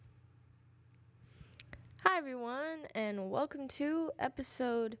Hi, everyone, and welcome to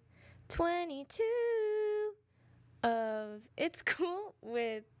episode 22 of It's Cool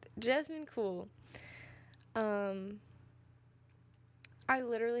with Jasmine Cool. I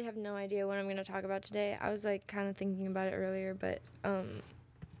literally have no idea what I'm going to talk about today. I was kind of thinking about it earlier, but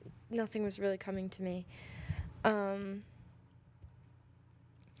nothing was really coming to me.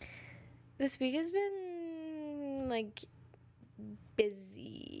 This week has been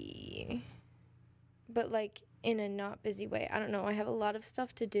busy, but in a not busy way. I don't know. I have a lot of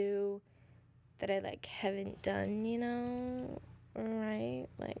stuff to do that I haven't done, right?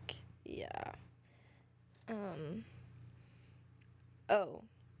 Yeah. Oh.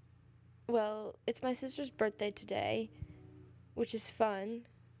 Well, it's my sister's birthday today, which is fun.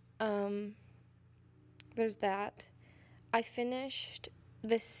 There's that. I finished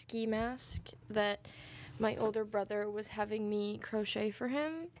this ski mask that my older brother was having me crochet for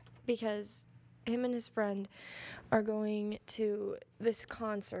him because him and his friend are going to this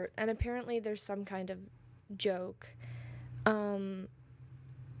concert, and apparently there's some kind of joke.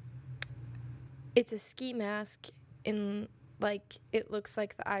 It's a ski mask in it looks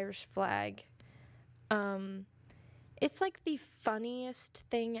like the Irish flag. It's the funniest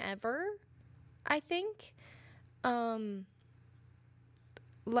thing ever, I think. Um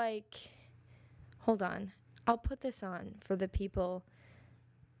like Hold on. I'll put this on for the people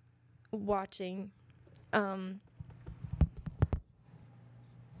watching. Sorry.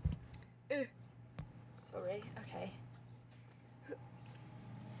 Okay.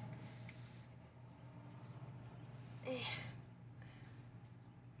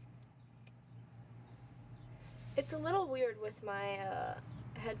 It's a little weird with my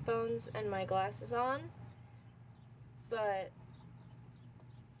headphones and my glasses on, but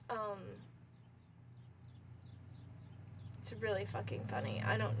it's really fucking funny.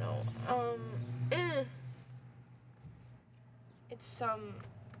 I don't know. It's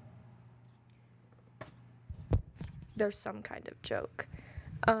there's some kind of joke.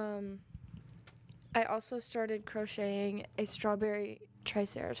 I also started crocheting a strawberry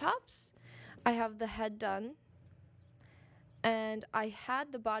triceratops. I have the head done, and I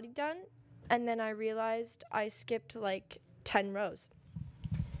had the body done, and then I realized I skipped 10 rows.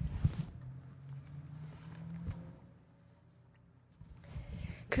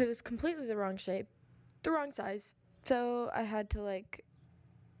 Because it was completely the wrong shape, the wrong size. So I had to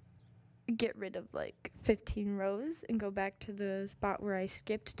get rid of 15 rows and go back to the spot where I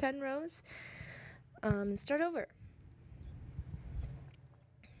skipped 10 rows and start over.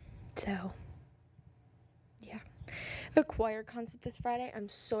 So, yeah. I have a choir concert this Friday. I'm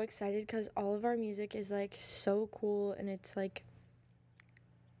so excited because all of our music is so cool and it's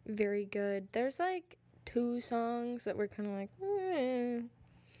very good. There's 2 songs that were kind of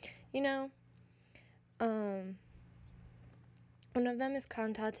you know. One of them is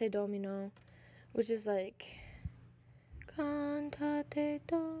Cantate Domino, which is Cantate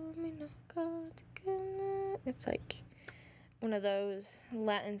Domino, it's one of those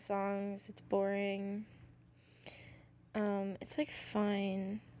Latin songs. It's boring. It's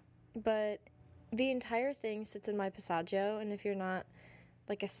fine, but the entire thing sits in my passaggio, and if you're not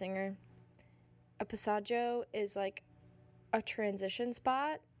a singer, a passaggio is a transition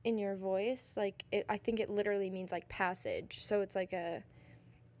spot in your voice. I think it literally means passage, so it's a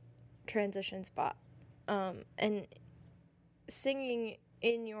transition spot. And singing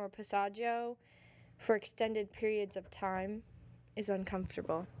in your passaggio for extended periods of time is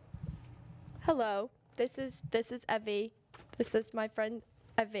uncomfortable. Hello, this is Evie. This is my friend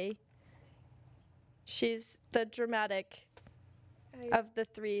Evie. She's the dramatic of the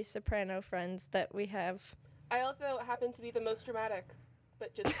 3 soprano friends that we have. I also happen to be the most dramatic,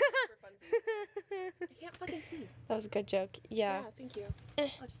 but just for funsies. I can't fucking see. That was a good joke. Yeah. Yeah, thank you.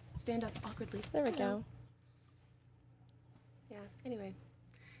 I'll just stand up awkwardly. There we go. Yeah, anyway.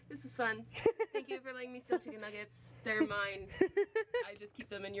 This was fun. Thank you for letting me steal chicken nuggets. They're mine. I just keep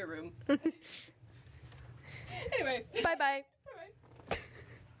them in your room. Anyway. Bye-bye. Bye-bye.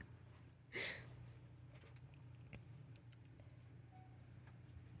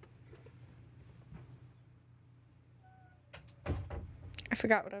 I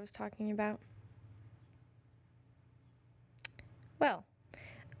forgot what I was talking about. Well,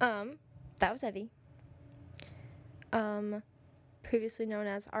 that was Evie. Previously known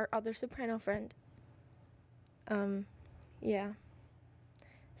as our other soprano friend. Yeah.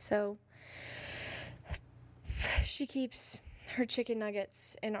 So, she keeps her chicken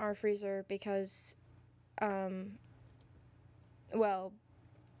nuggets in our freezer because, her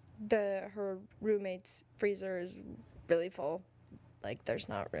roommate's freezer is really full. There's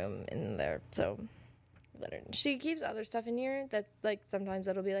not room in there, so glitter. She keeps other stuff in here that, like, sometimes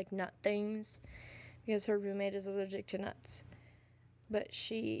it'll be, like, nut things because her roommate is allergic to nuts. But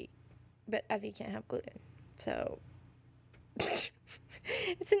Evie can't have gluten. So, it's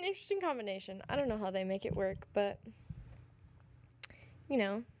an interesting combination. I don't know how they make it work, but, you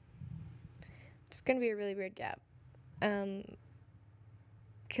know, it's going to be a really weird gap.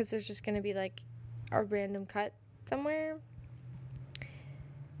 Because there's just going to be, like, a random cut somewhere.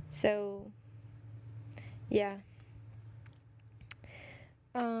 So, yeah.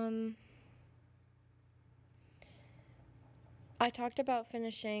 I talked about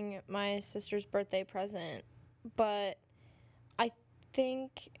finishing my sister's birthday present, but I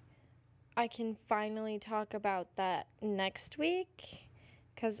think I can finally talk about that next week,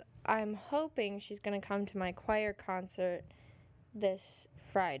 because I'm hoping she's going to come to my choir concert this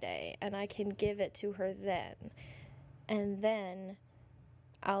Friday, and I can give it to her then. And then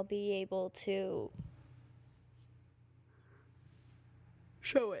I'll be able to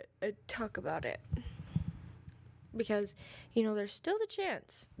show it and talk about it. Because, you know, there's still the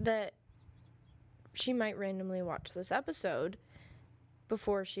chance that she might randomly watch this episode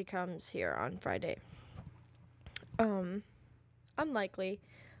before she comes here on Friday. Unlikely,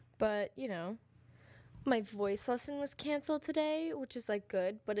 but, you know, my voice lesson was canceled today, which is, like,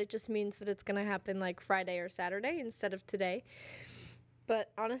 good, but it just means that it's gonna happen, like, Friday or Saturday instead of today.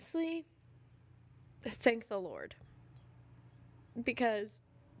 But honestly, thank the Lord. Because,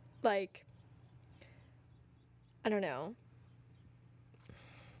 like, I don't know.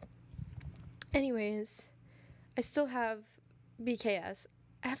 Anyways, I still have BKS.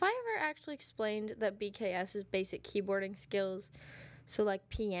 Have I ever actually explained that BKS is basic keyboarding skills? So, like,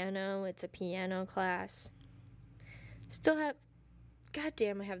 piano, it's a piano class. Still have... God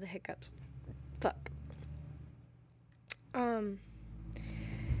damn, I have the hiccups. Fuck. I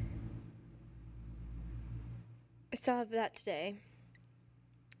still have that today.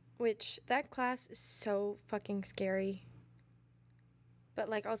 Which, that class is so fucking scary. But,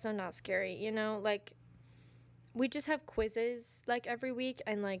 like, also not scary, you know? Like, we just have quizzes, like, every week,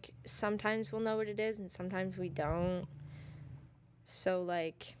 and, like, sometimes we'll know what it is, and sometimes we don't. So,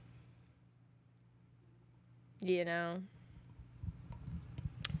 like, you know.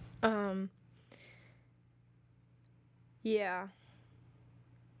 Yeah.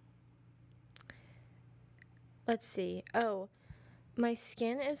 Let's see. Oh, my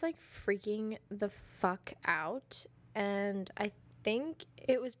skin is, like, freaking the fuck out, and I think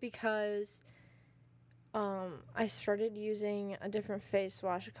it was because I started using a different face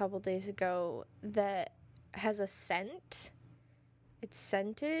wash a couple days ago that has a scent. It's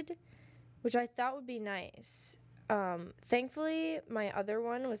scented, which I thought would be nice. Thankfully, my other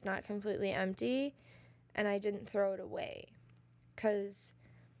one was not completely empty, and I didn't throw it away, because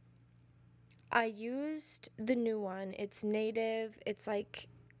I used the new one. It's native. It's like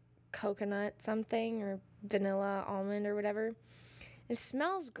coconut something or vanilla almond or whatever. It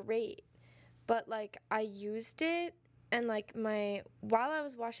smells great, but like I used it, and like while I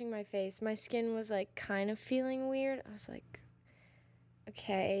was washing my face, my skin was like kind of feeling weird. I was like,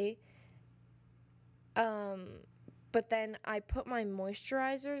 okay. But then I put my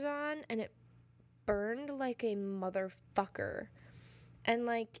moisturizers on, and it burned like a motherfucker. And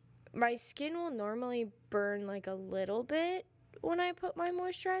like my skin will normally burn like a little bit when I put my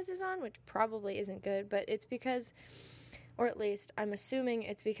moisturizers on, which probably isn't good, but it's because, or at least I'm assuming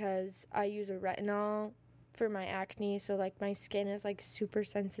it's because I use a retinol for my acne, so like my skin is like super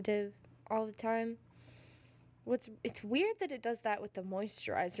sensitive all the time. It's weird that it does that with the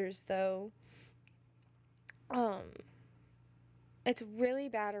moisturizers though. It's really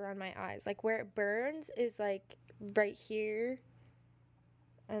bad around my eyes. Like where it burns is like right here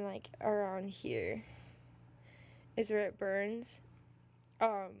and like around here is where it burns.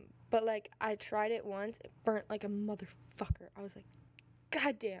 But like I tried it once, it burnt like a motherfucker. I was like,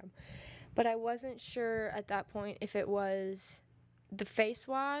 God damn. But I wasn't sure at that point if it was the face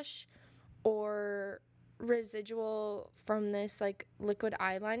wash or residual from this like liquid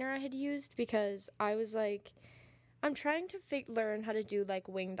eyeliner I had used, because I was like, I'm trying to learn how to do like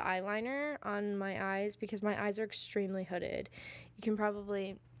winged eyeliner on my eyes because my eyes are extremely hooded. You can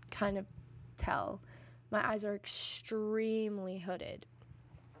probably kind of tell. My eyes are extremely hooded.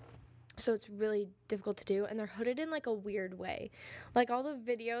 So it's really difficult to do, and they're hooded in like a weird way. Like all the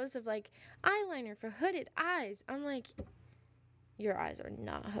videos of like eyeliner for hooded eyes, I'm like, your eyes are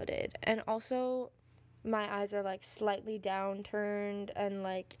not hooded. And also my eyes are like slightly downturned and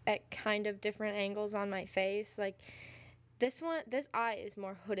like at kind of different angles on my face. Like this eye is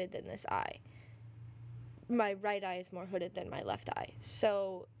more hooded than this eye. My right eye is more hooded than my left eye.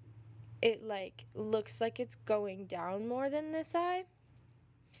 So it like looks like it's going down more than this eye.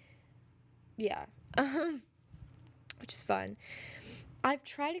 Yeah. Which is fun. I've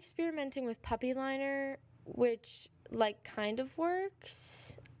tried experimenting with puppy liner, which like kind of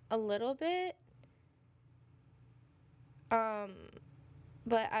works a little bit.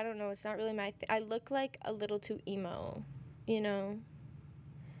 But I don't know, it's not really my I look like a little too emo, you know.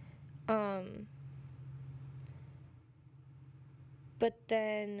 But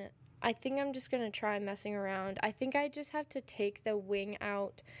then I think I'm just going to try messing around. I think I just have to take the wing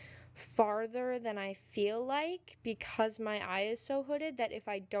out farther than I feel like, because my eye is so hooded that if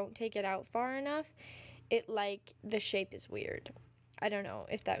I don't take it out far enough, it like the shape is weird. I don't know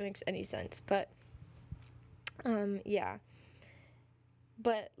if that makes any sense, but yeah.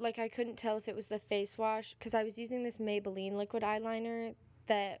 But like I couldn't tell if it was the face wash because I was using this Maybelline liquid eyeliner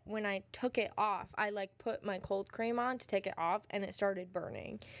that when I took it off, I like put my cold cream on to take it off and it started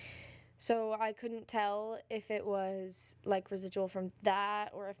burning. So I couldn't tell if it was like residual from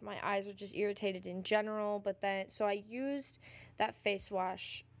that or if my eyes are just irritated in general. But then, so I used that face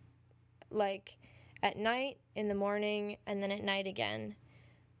wash like at night, in the morning, and then at night again.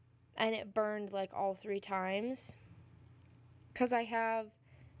 And it burned like all 3 times. Because I have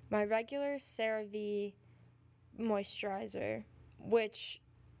my regular CeraVe moisturizer, which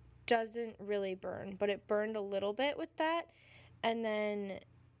doesn't really burn, but it burned a little bit with that. And then,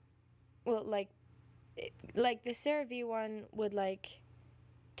 well, like the CeraVe one would like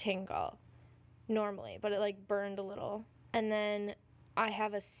tingle normally, but it like burned a little. And then I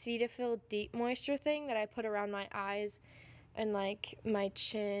have a Cetaphil deep moisture thing that I put around my eyes and like my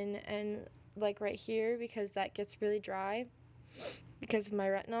chin and like right here because that gets really dry because of my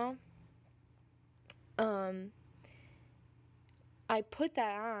retinol. I put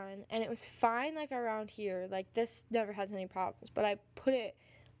that on and it was fine like around here. Like this never has any problems, but I put it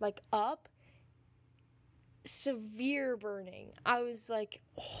like up, severe burning. I was like,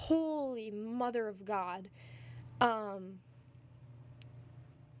 holy mother of God.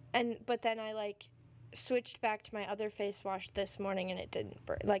 But then I like switched back to my other face wash this morning and it didn't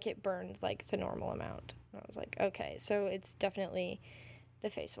burn. Like it burned like the normal amount. And I was like, okay, so it's definitely the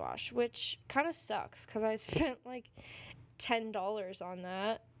face wash, which kind of sucks because I spent like $10 on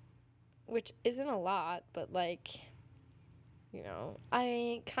that, which isn't a lot, but like, you know,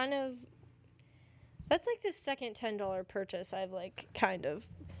 I kind of, that's like the second $10 purchase I've like kind of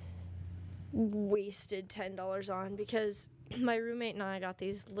wasted $10 on because my roommate and I got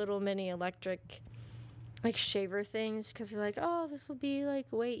these little mini electric like shaver things because we're like, oh, this will be like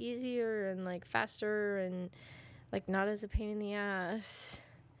way easier and like faster and like not as a pain in the ass.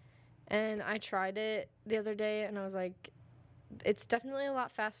 And I tried it the other day and I was like, it's definitely a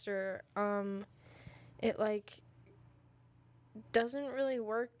lot faster. It like doesn't really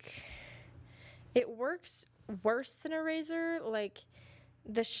work. It works worse than a razor. Like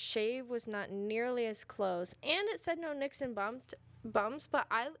the shave was not nearly as close, and it said no nicks and bumps, but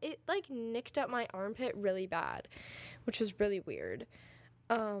it like nicked up my armpit really bad, which was really weird.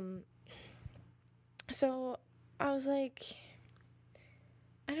 So I was like,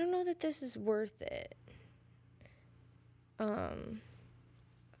 I don't know that this is worth it. I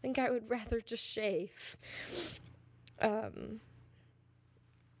think I would rather just shave.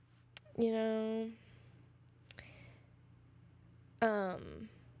 You know,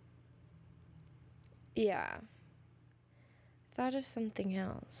 yeah. Thought of something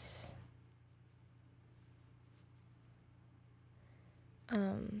else.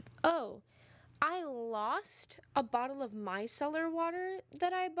 Oh, I lost a bottle of micellar water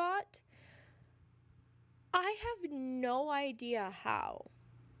that I bought. I have no idea how.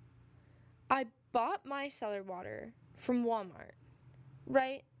 I bought micellar water from Walmart,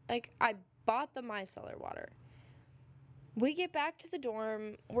 right? Like, I bought the micellar water. We get back to the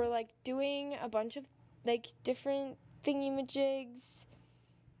dorm. We're, like, doing a bunch of, like, different thingy-majigs.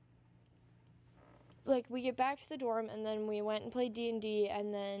 Like, we get back to the dorm, and then we went and played D&D,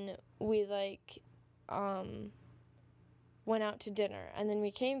 and then we, like, went out to dinner. And then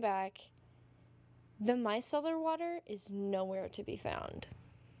we came back. The micellar water is nowhere to be found.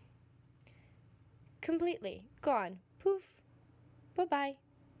 Completely. Gone. Poof. Bye-bye.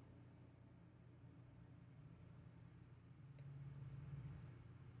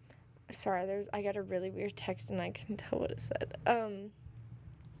 Sorry, I got a really weird text and I couldn't tell what it said.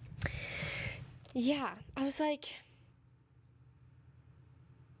 Yeah, I was like,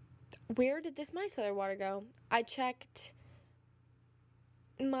 where did this micellar water go? I checked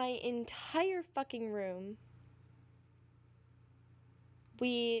my entire fucking room.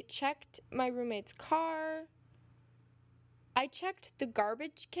 We checked my roommate's car. I checked the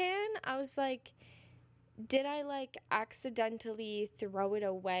garbage can. I was like, did I like accidentally throw it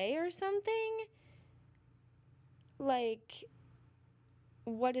away or something? Like,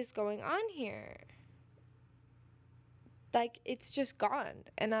 what is going on here? Like, it's just gone,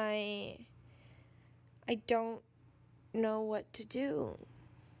 and I don't know what to do,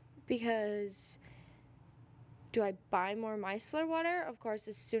 because do I buy more micellar water? Of course,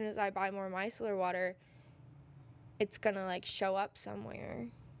 as soon as I buy more micellar water, it's gonna like show up somewhere,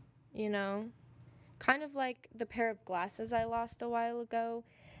 you know? Kind of like the pair of glasses I lost a while ago.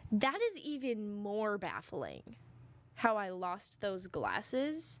 That is even more baffling, how I lost those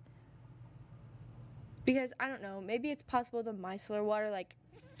glasses. Because I don't know, maybe it's possible the micellar water like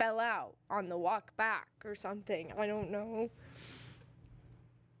fell out on the walk back or something. I don't know.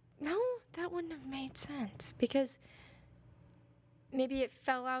 No, that wouldn't have made sense, because maybe it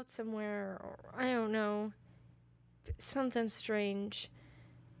fell out somewhere, or I don't know. Something strange.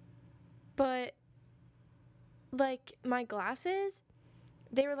 But like my glasses,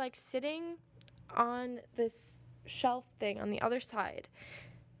 they were like sitting on this shelf thing on the other side.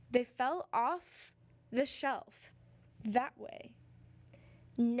 They fell off the shelf that way,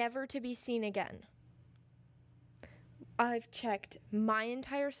 never to be seen again. I've checked my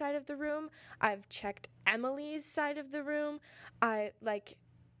entire side of the room. I've checked Emily's side of the room. They're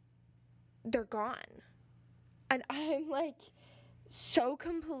gone. And I'm like so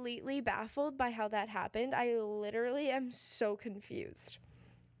completely baffled by how that happened. I literally am so confused.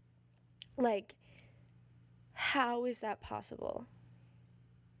 Like, how is that possible?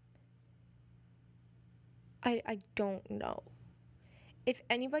 I don't know. If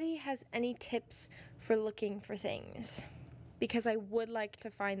anybody has any tips for looking for things, because I would like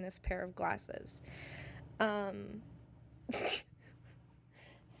to find this pair of glasses.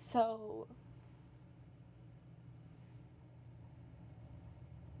 So,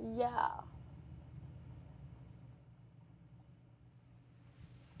 yeah.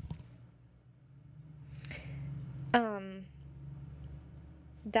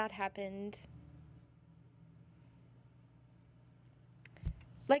 That happened.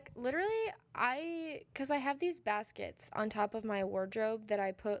 Like, literally, because I have these baskets on top of my wardrobe that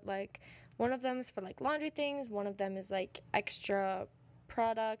I put, like, one of them is for, like, laundry things, one of them is, like, extra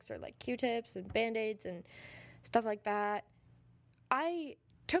products or, like, Q-tips and Band-Aids and stuff like that. I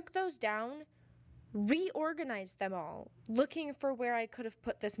took those down, reorganized them all, looking for where I could have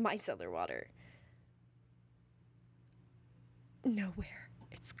put this micellar water. Nowhere.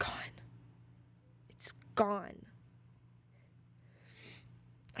 It's gone. It's gone.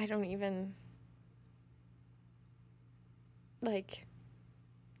 I don't even, like,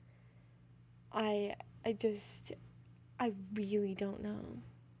 I just, I really don't know.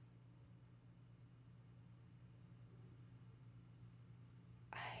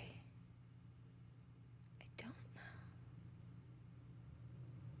 I don't know.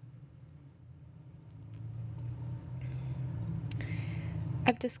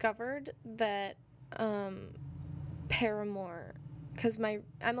 I've discovered that Paramore, because my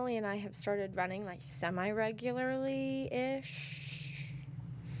Emily and I have started running like semi-regularly ish.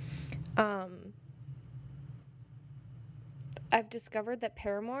 I've discovered that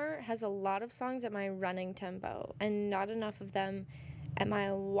Paramore has a lot of songs at my running tempo and not enough of them at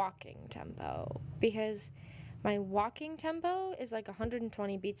my walking tempo, because my walking tempo is like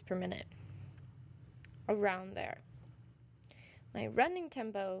 120 beats per minute, around there. My running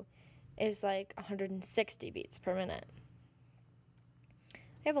tempo is like 160 beats per minute.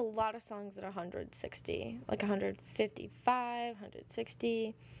 I have a lot of songs that are 160, like 155,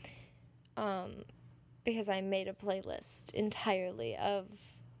 160, because I made a playlist entirely of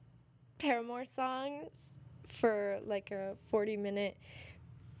Paramore songs for like a 40-minute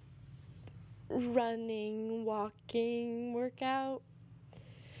running, walking workout.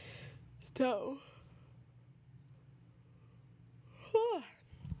 So,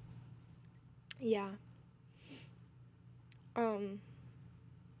 yeah.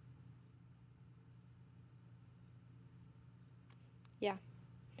 Yeah.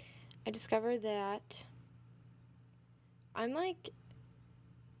 I discovered that I'm like,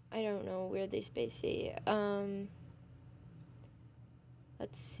 I don't know, weirdly spacey.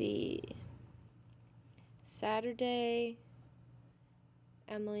 Let's see. Saturday,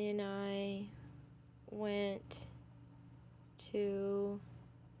 Emily and I went to,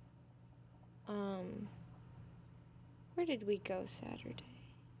 where did we go Saturday?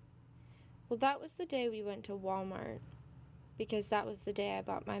 Well, that was the day we went to Walmart, because that was the day I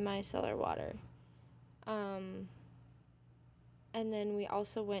bought my micellar water. And then we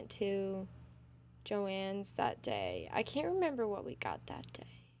also went to Joann's that day. I can't remember what we got that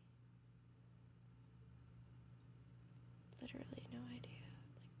day. Literally no idea.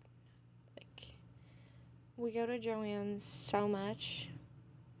 Like we go to Joann's so much.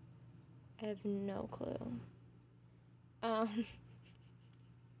 I have no clue.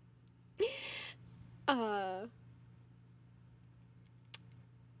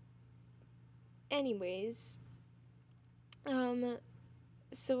 Anyways,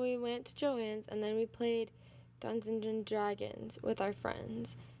 so we went to Joann's and then we played Dungeons and Dragons with our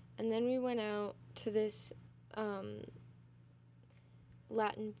friends. And then we went out to this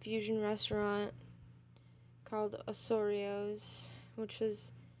Latin fusion restaurant called Osorio's, which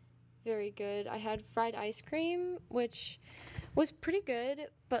was very good. I had fried ice cream, which was pretty good,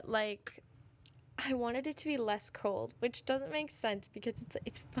 but like I wanted it to be less cold, which doesn't make sense because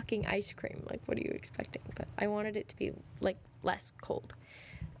it's fucking ice cream. Like, what are you expecting? But I wanted it to be like less cold.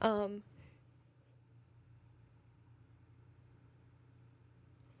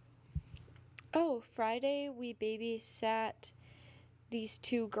 Oh, Friday we babysat these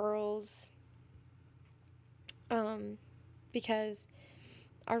two girls because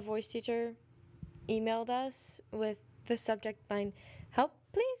our voice teacher emailed us with the subject line, "Help,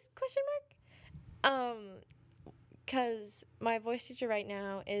 please?" ? Because my voice teacher right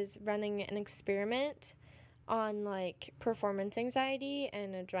now is running an experiment on like performance anxiety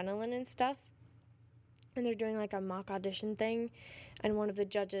and adrenaline and stuff. And they're doing like a mock audition thing, and one of the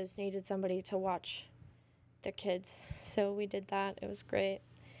judges needed somebody to watch their kids. So we did that. It was great.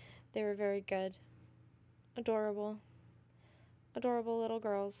 They were very good. Adorable. Adorable little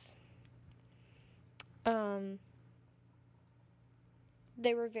girls.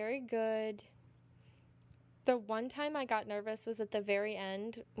 They were very good. The one time I got nervous was at the very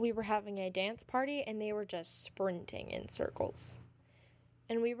end. We were having a dance party and they were just sprinting in circles.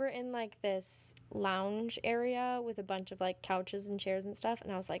 And we were in like this lounge area with a bunch of like couches and chairs and stuff.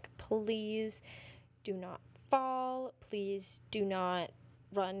 And I was like, please do not fall. Please do not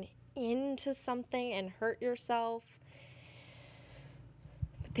run into something and hurt yourself.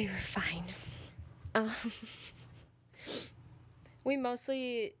 But they were fine. We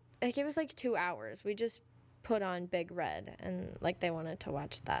mostly, like, it was like 2 hours. We just put on Big Red and like they wanted to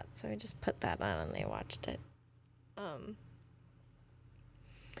watch that. So we just put that on and they watched it.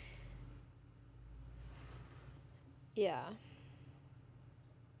 Yeah.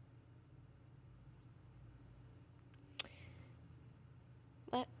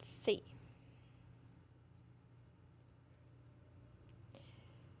 Let's see.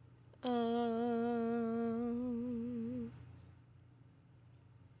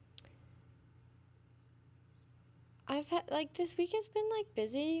 I've had, like, this week has been, like,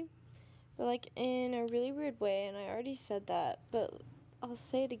 busy, but, like, in a really weird way, and I already said that, but I'll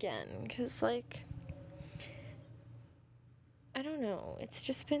say it again, because, like, I don't know, it's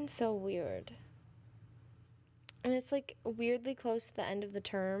just been so weird. And it's, like, weirdly close to the end of the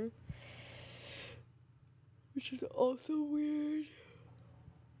term, which is also weird.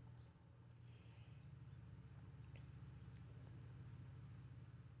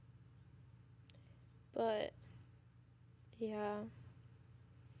 But, yeah.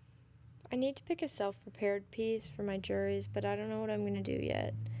 I need to pick a self-prepared piece for my juries, but I don't know what I'm going to do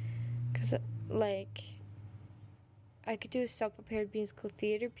yet. Because, like, I could do a self-prepared musical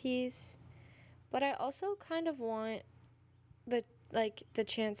theater piece, but I also kind of want the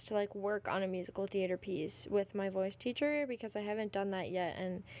chance to, like, work on a musical theater piece with my voice teacher, because I haven't done that yet,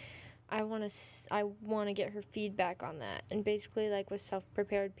 and I want to get her feedback on that. And basically, like, with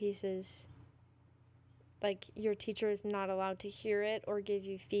self-prepared pieces, like, your teacher is not allowed to hear it or give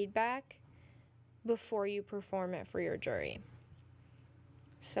you feedback before you perform it for your jury.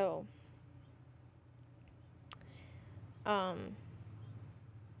 So,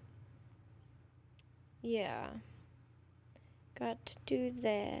 yeah. Got to do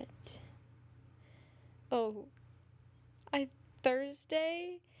that. Oh,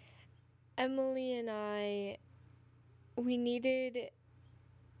 Thursday, Emily and we needed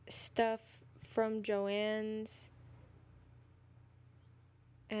stuff from Joann's,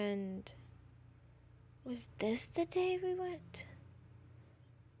 and was this the day we went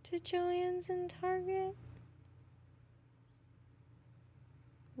to Joann's and Target?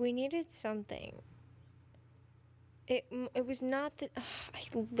 We needed something. It was not that.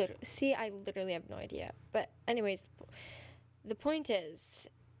 I literally have no idea. But anyways, the point is,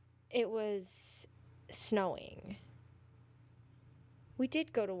 it was snowing. We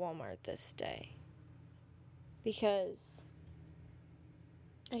did go to Walmart this day because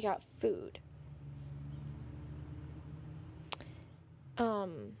I got food.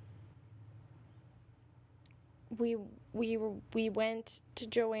 we we went to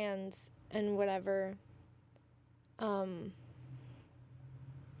Joanne's and whatever.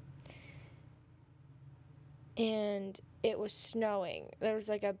 And it was snowing. There was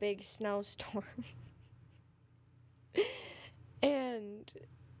like a big snowstorm. And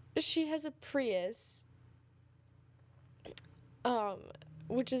she has a Prius,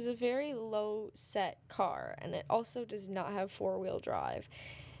 which is a very low set car, and it also does not have 4-wheel drive.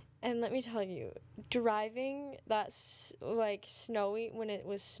 And let me tell you, driving that like snowy when it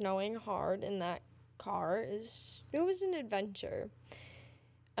was snowing hard in that car it was an adventure.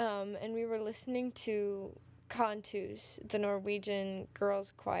 And we were listening to Kantus, the Norwegian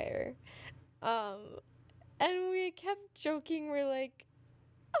girls choir. And we kept joking, we're like,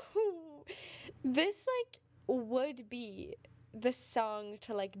 oh, this like would be the song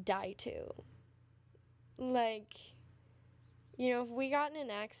to like die to. Like, if we got in an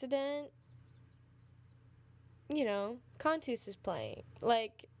accident, Kantus is playing.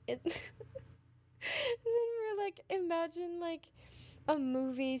 Like, it. And then we're like, imagine like a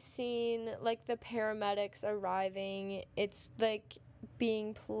movie scene, like the paramedics arriving. It's like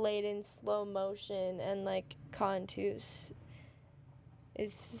being played in slow motion, and like Kantus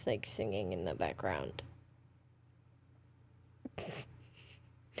is like singing in the background.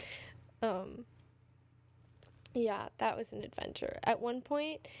 Yeah, that was an adventure. At one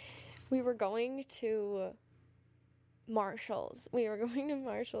point, we were going to Marshall's.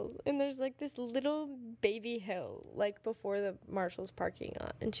 And there's like this little baby hill, like before the Marshall's parking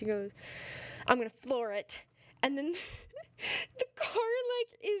lot. And she goes, I'm gonna floor it. And then the car,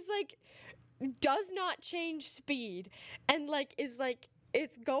 does not change speed. And,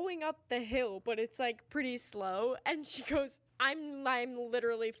 it's going up the hill, but it's, pretty slow. And she goes, I'm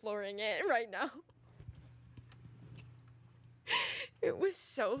literally flooring it right now. It was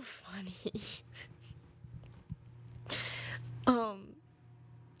so funny.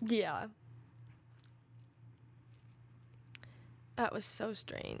 Yeah. That was so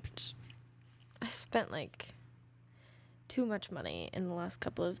strange. I spent, too much money in the last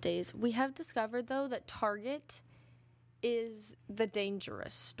couple of days. We have discovered, though, that Target is the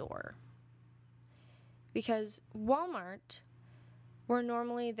dangerous store. Because Walmart, we're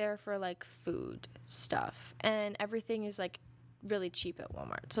normally there for, food stuff. And everything is, really cheap at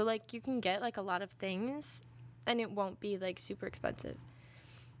Walmart. So, you can get, a lot of things, and it won't be, super expensive.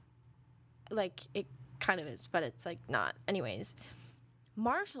 It kind of is, but it's, not. Anyways,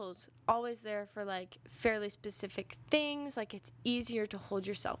 Marshall's always there for, fairly specific things. It's easier to hold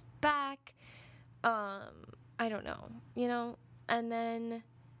yourself back. I don't know, And then,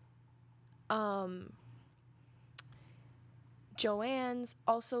 Joann's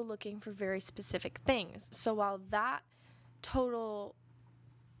also looking for very specific things. So while that total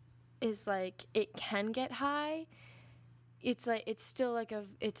is, it can get high, it's still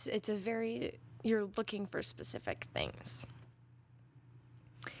it's a very, you're looking for specific things.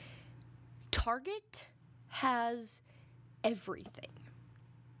 Target has everything.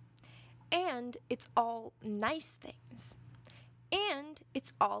 And it's all nice things. And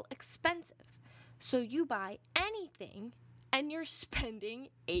it's all expensive. So you buy anything and you're spending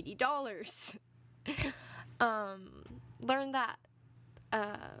 $80. Learn that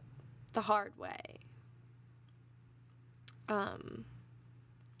the hard way.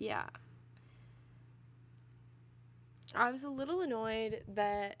 Yeah. I was a little annoyed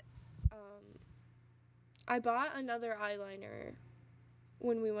that I bought another eyeliner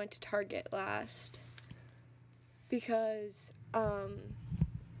when we went to Target last because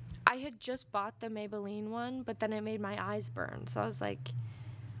I had just bought the Maybelline one, but then it made my eyes burn. So I was like,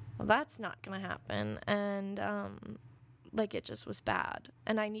 well, that's not gonna happen. And it just was bad.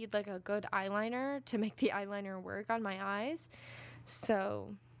 And I need a good eyeliner to make the eyeliner work on my eyes.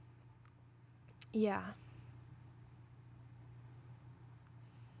 So yeah.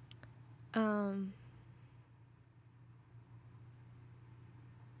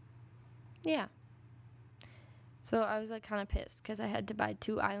 Yeah. So I was kind of pissed because I had to buy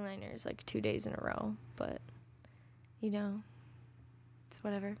 2 eyeliners 2 days in a row. But, it's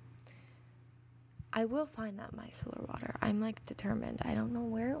whatever. I will find that micellar water. I'm determined. I don't know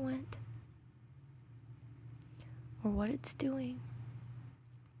where it went or what it's doing,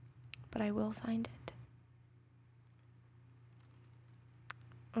 but I will find it.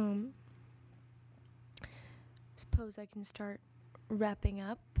 Suppose I can start wrapping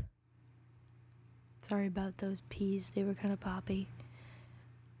up. Sorry about those peas. They were kind of poppy.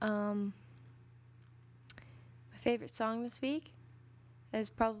 My favorite song this week has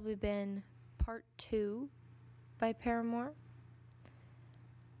probably been Part 2 by Paramore.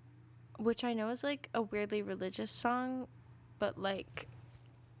 which I know is like a weirdly religious song, but like,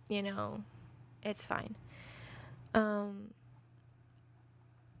 you know, it's fine.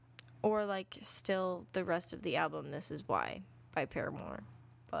 Or like still the rest of the album, This Is Why by Paramore.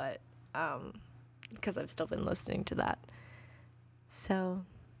 But because I've still been listening to that. So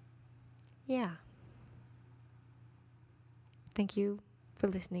yeah. Thank you for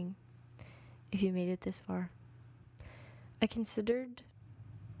listening if you made it this far. I considered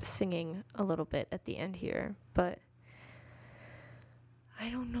singing a little bit at the end here, but I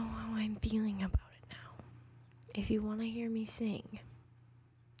don't know how I'm feeling about it now. If you want to hear me sing,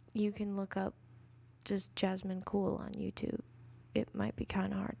 you can look up just Jasmine Cool on YouTube. It might be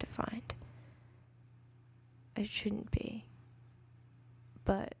kind of hard to find. It shouldn't be.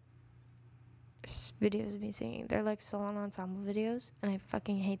 But there's videos of me singing. They're like solo ensemble videos, and I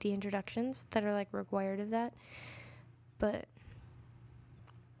fucking hate the introductions that are like required of that. But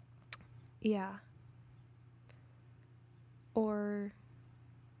yeah. Or,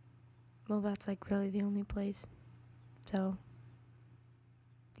 well, that's like really the only place. So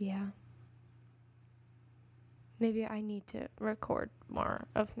yeah. Maybe I need to record more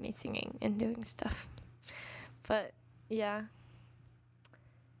of me singing and doing stuff. But yeah.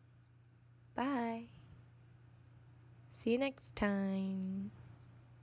 Bye. See you next time.